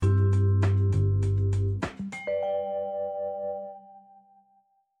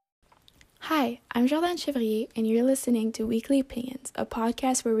Hi, I'm Jordan Chevrier, and you're listening to Weekly Opinions, a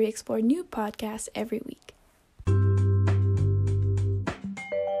podcast where we explore new podcasts every week.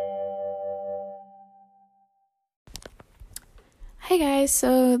 Hi guys,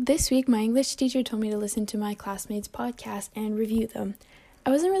 so this week my English teacher told me to listen to my classmates' podcast and review them. I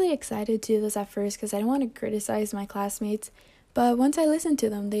wasn't really excited to do this at first because I didn't want to criticize my classmates, but once I listened to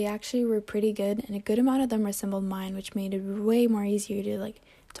them, they actually were pretty good, and a good amount of them resembled mine, which made it way more easier to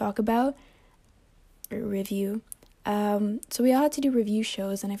talk about or review. So we all had to do review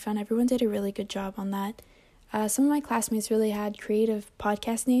shows, and I found everyone did a really good job on that. Some of my classmates really had creative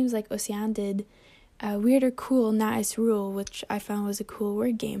podcast names, like Ocean did Weird or Cool, Nice Rule, which I found was a cool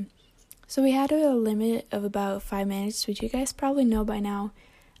word game. So we had a limit of about 5 minutes, which you guys probably know by now.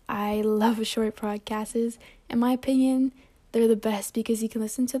 I love short podcasts. In my opinion, they're the best because you can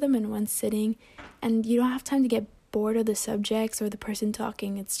listen to them in one sitting, and you don't have time to get bored of the subjects or the person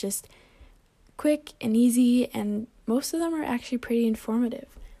talking. It's just quick and easy, and most of them are actually pretty informative.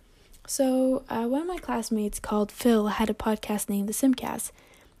 So one of my classmates called Phil had a podcast named The Simcast.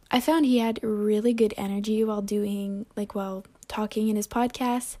 I found he had really good energy while talking in his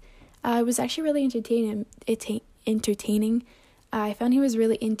podcast. It was actually really entertaining. I found he was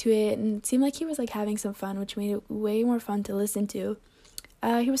really into it, and it seemed like he was having some fun, which made it way more fun to listen to.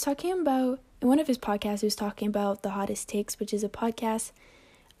 He was talking about, in one of his podcasts, he was talking about The Hottest Takes, which is a podcast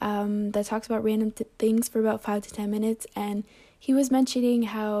that talks about random things for about 5 to 10 minutes, and he was mentioning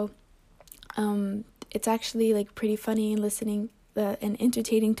how it's actually pretty funny and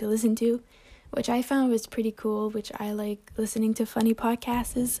entertaining to listen to, which I found was pretty cool, which I like listening to funny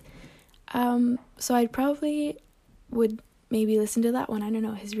podcasts. So I probably would maybe listen to that one. I don't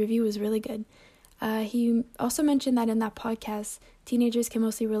know, his review was really good. He also mentioned that in that podcast, teenagers can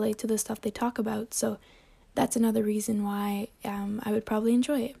mostly relate to the stuff they talk about, so that's another reason why I would probably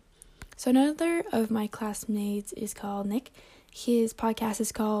enjoy it. So another of my classmates is called Nick. His podcast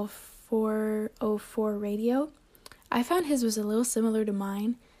is called 404 Radio. I found his was a little similar to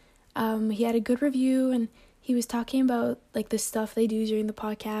mine. He had a good review, and he was talking about the stuff they do during the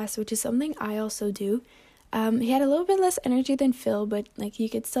podcast, which is something I also do. He had a little bit less energy than Phil, but you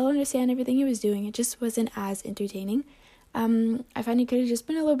could still understand everything he was doing. It just wasn't as entertaining. I found he could have just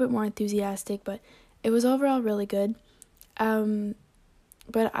been a little bit more enthusiastic, but it was overall really good.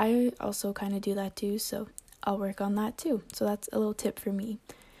 But I also kind of do that too, so I'll work on that too. So that's a little tip for me.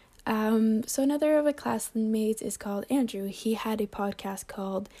 So another of my classmates is called Andrew. He had a podcast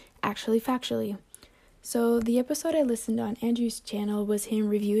called Actually Factually. So the episode I listened on Andrew's channel was him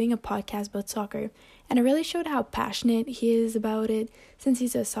reviewing a podcast about soccer, and it really showed how passionate he is about it since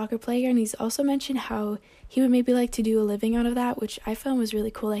he's a soccer player, and he's also mentioned how he would maybe like to do a living out of that, which I found was really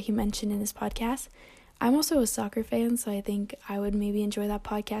cool that he mentioned in his podcast. I'm also a soccer fan, so I think I would maybe enjoy that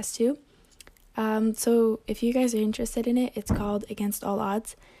podcast too. So if you guys are interested in it, it's called Against All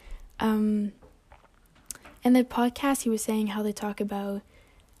Odds. In the podcast, he was saying how they talk about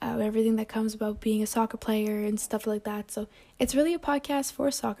everything that comes about being a soccer player and stuff like that. So it's really a podcast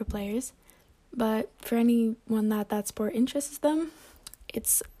for soccer players, but for anyone that sport interests them,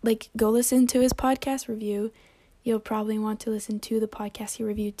 it's go listen to his podcast review. You'll probably want to listen to the podcast he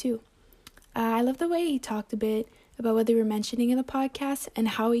reviewed too. I love the way he talked a bit about what they were mentioning in the podcast and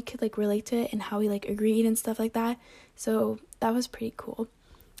how he could relate to it and how he agreed and stuff like that. So that was pretty cool.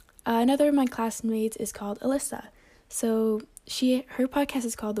 Another of my classmates is called Alyssa. So her podcast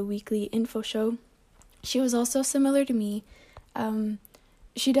is called The Weekly Info Show. She was also similar to me.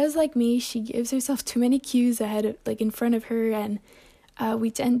 She does like me. She gives herself too many cues ahead of, in front of her, and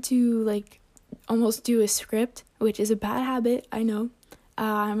we tend to almost do a script, which is a bad habit, I know.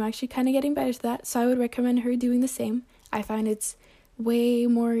 I'm actually kind of getting better to that, so I would recommend her doing the same. I find it's way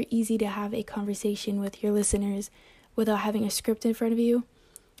more easy to have a conversation with your listeners without having a script in front of you.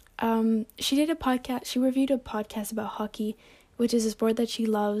 She reviewed a podcast about hockey, which is a sport that she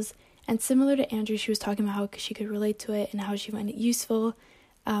loves, and similar to Andrew, she was talking about how she could relate to it and how she found it useful,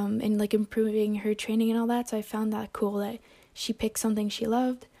 and improving her training and all that, so I found that cool that she picked something she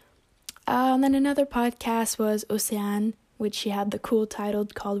loved. And then another podcast was Ocean, which she had the cool title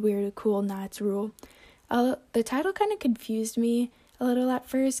called Weird or Cool, Nice Rule. The title kind of confused me a little at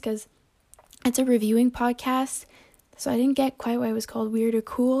first because it's a reviewing podcast, so I didn't get quite why it was called Weird or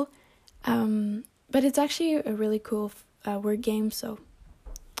Cool, but it's actually a really cool word game, so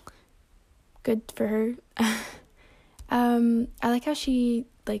good for her. I like how she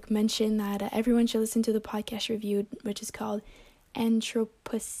mentioned that everyone should listen to the podcast reviewed, which is called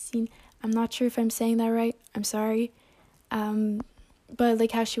Anthropocene. I'm not sure if I'm saying that right. I'm sorry.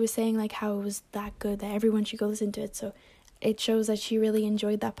 But how she was saying how it was that good that everyone should go listen to it. So it shows that she really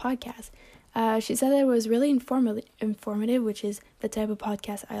enjoyed that podcast. She said that it was really informative, which is the type of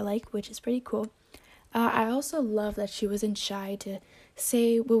podcast I like, which is pretty cool. I also love that she wasn't shy to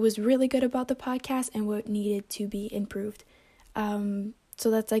say what was really good about the podcast and what needed to be improved. So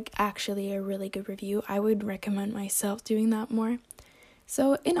that's like actually a really good review. I would recommend myself doing that more.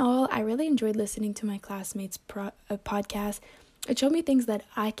 So in all, I really enjoyed listening to my classmates' podcast. It showed me things that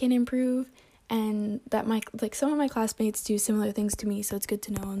I can improve, and that some of my classmates do similar things to me. So it's good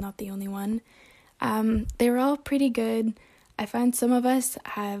to know I'm not the only one. They were all pretty good. I find some of us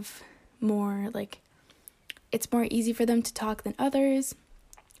have more it's more easy for them to talk than others.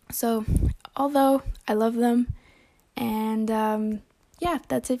 So although I love them, and yeah,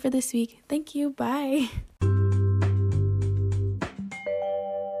 that's it for this week. Thank you. Bye.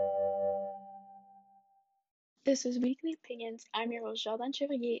 This is Weekly Opinions. I'm your host, Jordan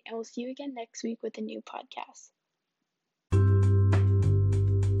Chevalier, and we'll see you again next week with a new podcast.